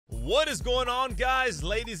What is going on, guys?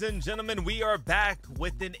 Ladies and gentlemen, we are back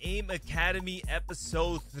with an AIM Academy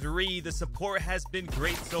episode 3. The support has been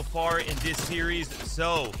great so far in this series,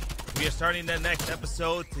 so we are starting the next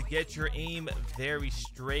episode to get your aim very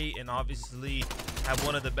straight and obviously have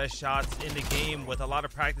one of the best shots in the game. With a lot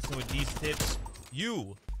of practicing with these tips,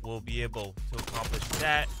 you will be able to accomplish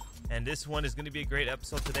that. And this one is going to be a great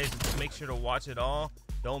episode today, so just make sure to watch it all.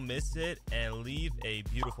 Don't miss it and leave a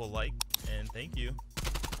beautiful like, and thank you.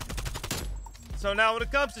 So now when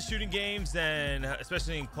it comes to shooting games, and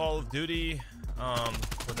especially in Call of Duty,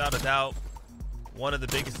 without a doubt, one of the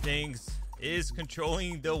biggest things is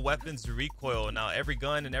controlling the weapon's recoil. Now every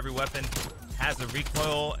gun and every weapon has a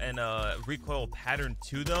recoil and a recoil pattern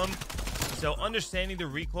to them. So understanding the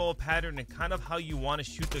recoil pattern and kind of how you want to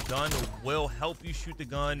shoot the gun will help you shoot the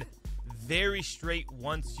gun very straight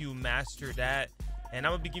once you master that. And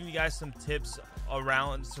I'm gonna be giving you guys some tips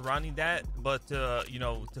surrounding that, but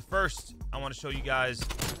first I want to show you guys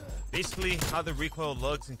basically how the recoil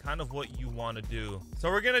looks and kind of what you want to do. So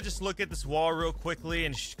we're gonna just look at this wall real quickly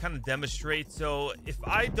and kind of demonstrate. So if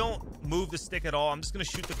I don't move the stick at all, I'm just gonna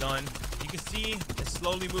shoot the gun. You can see it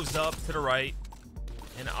slowly moves up to the right,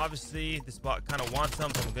 and obviously this bot kind of wants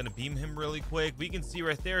something. I'm gonna beam him really quick. We can see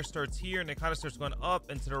right there, it starts here and it kind of starts going up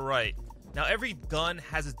and to the right. Now every gun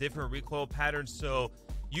has a different recoil pattern, so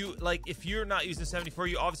if you're not using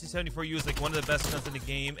 74U, obviously 74U is like one of the best guns in the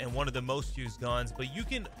game and one of the most used guns, but you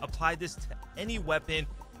can apply this to any weapon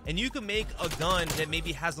and you can make a gun that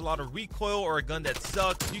maybe has a lot of recoil or a gun that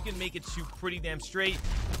sucks. You can make it shoot pretty damn straight,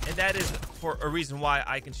 and that is for a reason why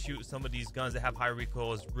I can shoot some of these guns that have high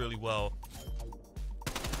recoils really well.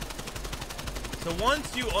 So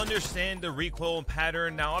once you understand the recoil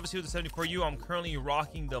pattern, now obviously with the 74U, I'm currently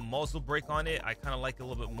rocking the muzzle brake on it. I kind of like it a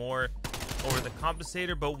little bit more over the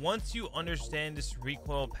compensator, but once you understand this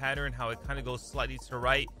recoil pattern, how it kind of goes slightly to the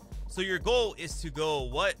right, so your goal is to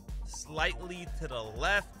go slightly to the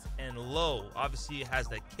left and low. Obviously it has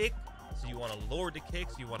that kick, so you want to lower the kick,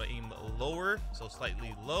 so you want to aim lower, so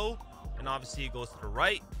slightly low, and obviously it goes to the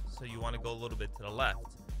right, so you want to go a little bit to the left.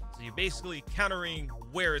 So you're basically countering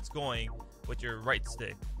where it's going with your right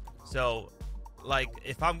stick. So like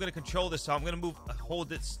if I'm gonna control this, so I'm gonna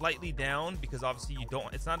hold it slightly down, because obviously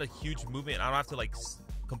it's not a huge movement. I don't have to like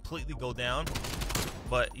completely go down,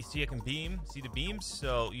 but you see I can see the beams,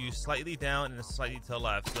 so you slightly down and then slightly to the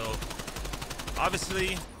left. So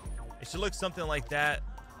obviously it should look something like that.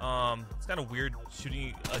 It's kind of weird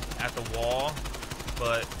shooting at the wall,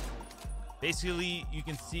 but basically you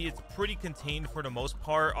can see it's pretty contained for the most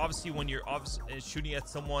part. Obviously when you're shooting at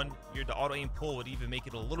someone, the auto aim pull would even make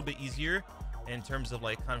it a little bit easier in terms of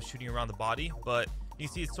like kind of shooting around the body, but you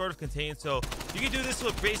can see it's sort of contained. So you can do this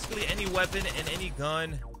with basically any weapon and any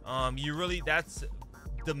gun. That's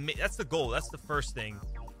the goal. That's the first thing.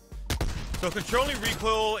 So controlling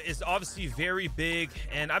recoil is obviously very big,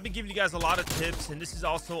 and I've been giving you guys a lot of tips, and this is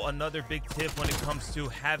also another big tip when it comes to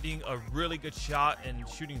having a really good shot and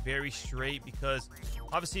shooting very straight, because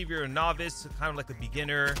obviously if you're a novice, kind of like a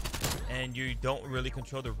beginner, and you don't really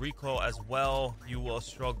control the recoil as well, you will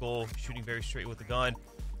struggle shooting very straight with the gun.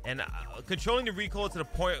 And controlling the recoil to the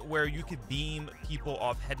point where you could beam people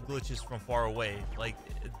off head glitches from far away, like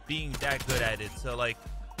being that good at it. So like,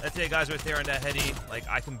 let's say guys right there on that heady, like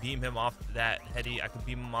I can beam him off that heady, I can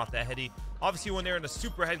beam him off that heady. Obviously when they're in a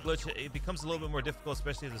super head glitch, it becomes a little bit more difficult,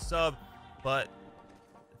 especially as a sub, but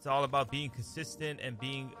it's all about being consistent and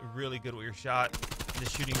being really good with your shot,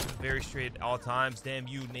 just shooting very straight at all times. Damn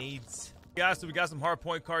you nades. Guys, so we got some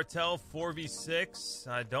Hardpoint Cartel 4v6.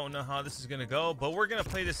 I don't know how this is gonna go, but we're gonna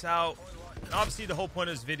play this out. And obviously the whole point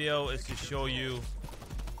of this video is to show you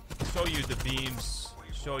the beams,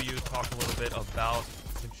 talk a little bit about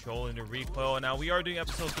controlling the recoil. Now we are doing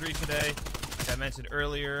episode 3 today, like I mentioned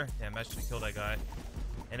earlier. Damn, I should have killed that guy.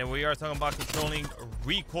 And then we are talking about controlling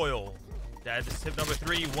recoil. That is tip number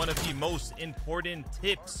 3, one of the most important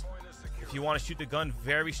tips if you want to shoot the gun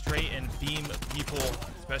very straight and beam people,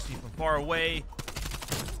 especially from far away,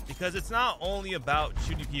 because it's not only about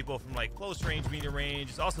shooting people from like close range, medium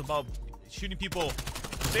range, it's also about shooting people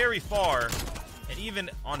very far. And even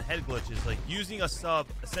on head glitches, like using a sub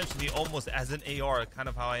essentially almost as an AR, kind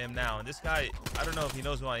of how I am now. And this guy, I don't know if he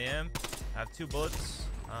knows who I am. I have 2 bullets.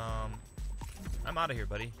 I'm out of here,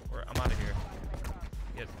 buddy. I'm out of here.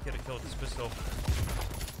 Get a kill with this pistol.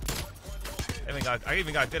 I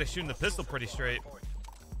even got good at shooting the pistol pretty straight.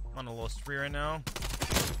 I'm on a little spree right now.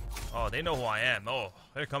 Oh, they know who I am. Oh,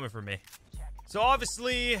 they're coming for me. So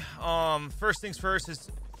obviously, first things first is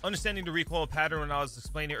understanding the recoil pattern when I was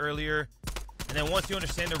explaining earlier. And then once you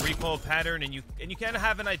understand the recoil pattern and you kind of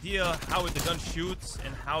have an idea how the gun shoots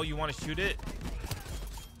and how you want to shoot it,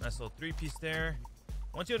 Nice little 3-piece there.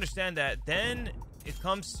 Once you understand that, then it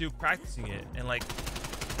comes to practicing it and like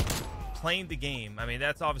playing the game. I mean,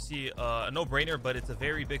 that's obviously a no-brainer, but it's a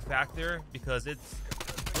very big factor because it's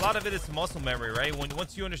a lot of it is muscle memory, right?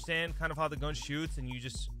 Once you understand kind of how the gun shoots and you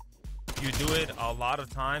do it a lot of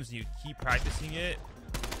times and you keep practicing it,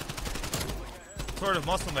 sort of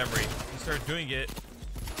muscle memory. You start doing it.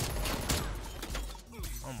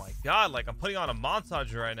 Oh my god, like I'm putting on a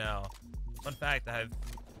montage right now. Fun fact, I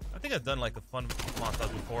think I've done like a fun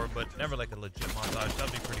montage before, but never like a legit montage.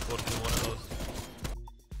 That'd be pretty cool to do one of those.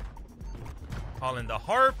 Calling the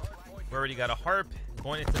harp. We already got a harp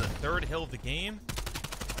going into the third hill of the game.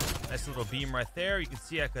 Nice little beam right there. You can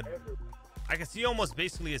see I can see almost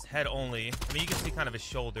basically his head only. I mean, you can see kind of his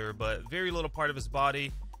shoulder, but very little part of his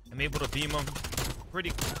body. I'm able to beam him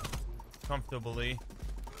pretty comfortably.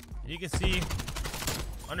 And you can see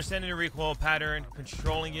understanding the recoil pattern,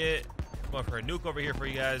 controlling it. Going for a nuke over here for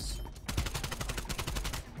you guys.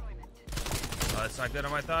 That's not good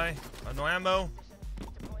on my thigh. No ammo.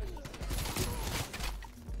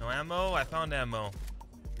 No ammo. I found ammo.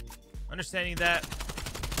 Understanding that.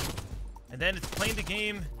 And then it's playing the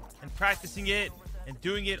game and practicing it and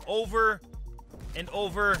doing it over and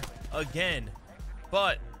over again.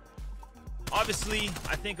 But obviously,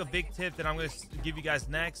 I think a big tip that I'm going to give you guys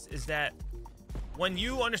next is that when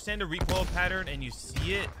you understand the recoil pattern and you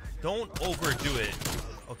see it, don't overdo it,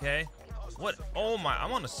 okay? What? Oh my,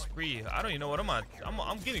 I'm on a spree. I don't even know what I'm on.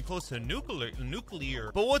 I'm getting close to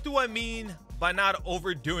nuclear. But what do I mean by not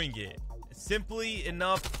overdoing it? Simply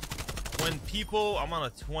enough, when people, I'm on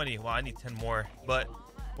a 20. Well, I need 10 more. But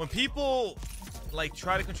when people like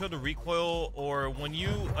try to control the recoil, or when you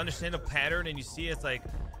understand the pattern and you see it's like,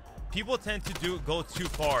 people tend to go too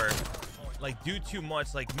far. Like do too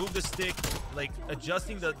much, like move the stick, like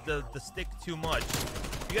adjusting the stick too much.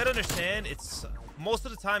 You gotta understand, it's most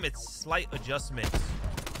of the time it's slight adjustments.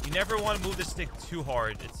 You never want to move the stick too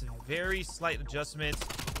hard. It's very slight adjustments.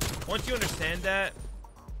 Once you understand that,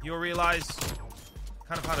 you'll realize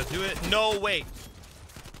kind of how to do it. No, wait.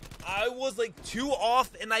 I was like 2 off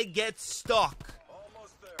and I get stuck.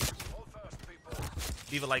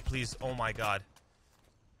 Leave a like, please. Oh my god.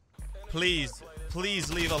 Please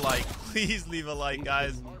leave a like. Please leave a like,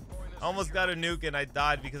 guys. I almost got a nuke and I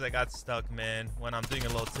died because I got stuck, man, when I'm doing a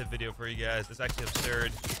little tip video for you guys. It's actually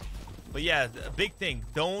absurd. But yeah, a big thing,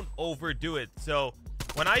 don't overdo it. So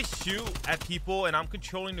when I shoot at people and I'm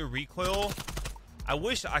controlling the recoil, I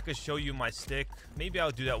wish I could show you my stick. Maybe I'll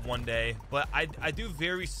do that one day, but I do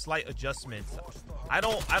very slight adjustments. I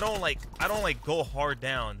don't like go hard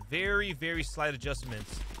down. Very slight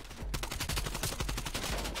adjustments.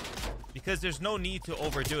 Because there's no need to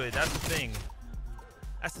overdo it. That's the thing.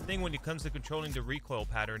 That's the thing when it comes to controlling the recoil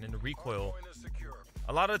pattern and the recoil.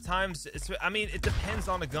 A lot of the times, I mean, it depends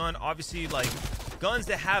on the gun. Obviously, like, guns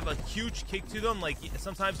that have a huge kick to them, like,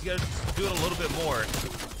 sometimes you gotta just do it a little bit more.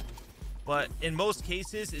 But in most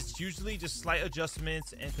cases, it's usually just slight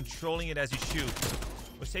adjustments and controlling it as you shoot,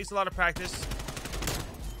 which takes a lot of practice.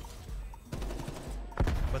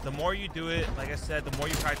 But the more you do it, like I said, the more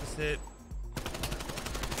you practice it,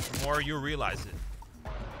 the more you realize it.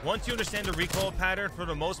 Once you understand the recoil pattern, for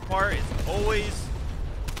the most part, it's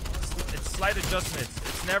slight adjustments.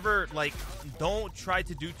 It's never like, don't try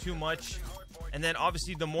to do too much. And then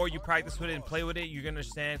obviously the more you practice with it and play with it, you're gonna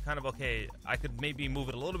understand kind of, okay, I could maybe move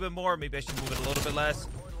it a little bit more, maybe I should move it a little bit less.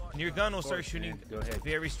 And your gun will start shooting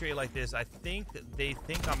very straight like this. I think they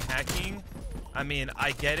think I'm hacking. I mean,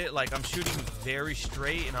 I get it, like I'm shooting very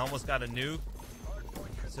straight and I almost got a nuke.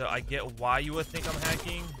 So I get why you would think I'm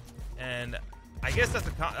hacking. And I guess that's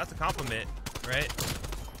a compliment, right?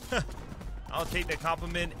 I'll take that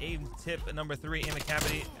compliment. Aim tip number 3, Aim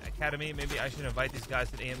Academy. Maybe I should invite these guys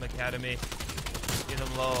to the Aim Academy. Give them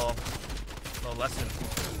a little lesson.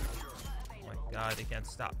 Oh my god, they can't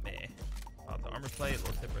stop me. The armor plate,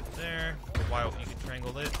 little tip right there. Why you can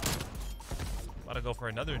triangle it. About to go for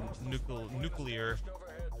another nuclear.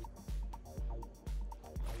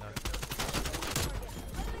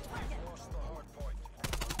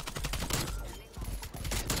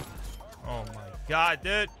 Oh my god,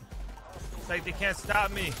 dude. It's like they can't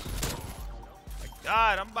stop me. My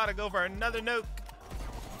god, I'm about to go for another nuke.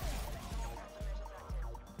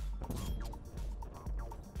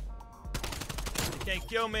 They can't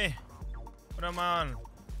kill me. What am I on?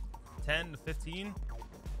 10 to 15?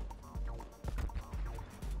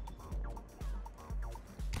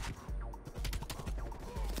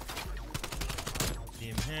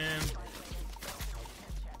 Beam him.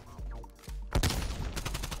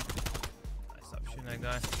 That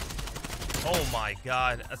guy. Oh my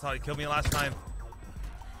god, that's how he killed me last time.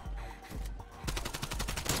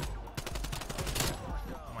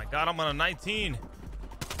 Got him on a 19.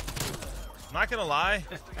 I'm not gonna lie.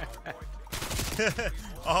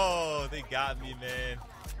 Oh, they got me, man.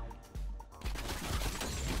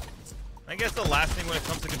 I guess the last thing when it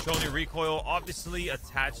comes to controlling your recoil, obviously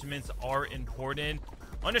attachments are important.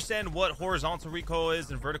 Understand what horizontal recoil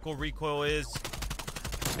is and vertical recoil is.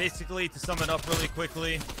 Basically, to sum it up really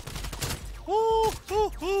quickly. Woo,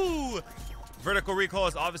 woo, woo. Vertical recoil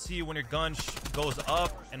is obviously when your gun goes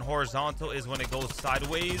up, and horizontal is when it goes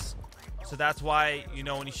sideways. So that's why, you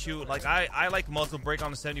know, when you shoot, like I like muzzle brake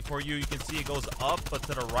on the 74U, you can see it goes up but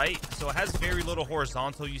to the right, so it has very little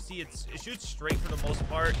horizontal. You see it shoots straight for the most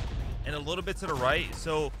part and a little bit to the right,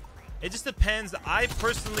 so it just depends. I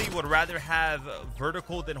personally would rather have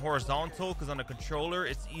vertical than horizontal, because on a controller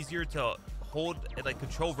it's easier to hold, like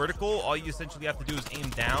control vertical. All you essentially have to do is aim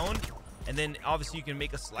down, and then obviously you can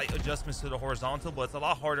make a slight adjustments to the horizontal, but it's a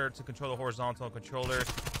lot harder to control the horizontal on controller,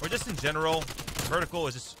 or just in general. Vertical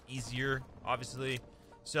is just easier, obviously.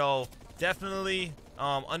 So definitely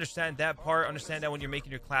understand that part. Understand that when you're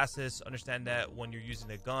making your classes. Understand that when you're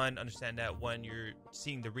using a gun. Understand that when you're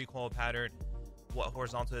seeing the recoil pattern, what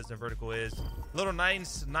horizontal is and vertical is. Little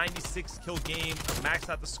 96 kill game, maxed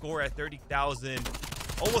out the score at 30,000.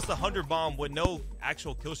 Almost 100 bomb with no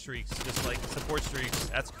actual kill streaks, just like support streaks.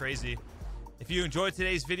 That's crazy. If you enjoyed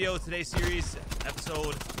today's video, today's series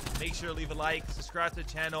episode, make sure to leave a like, subscribe to the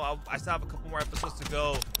channel. I still have a couple more episodes to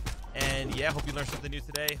go. And yeah, hope you learned something new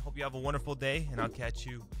today. Hope you have a wonderful day, and I'll catch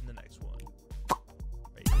you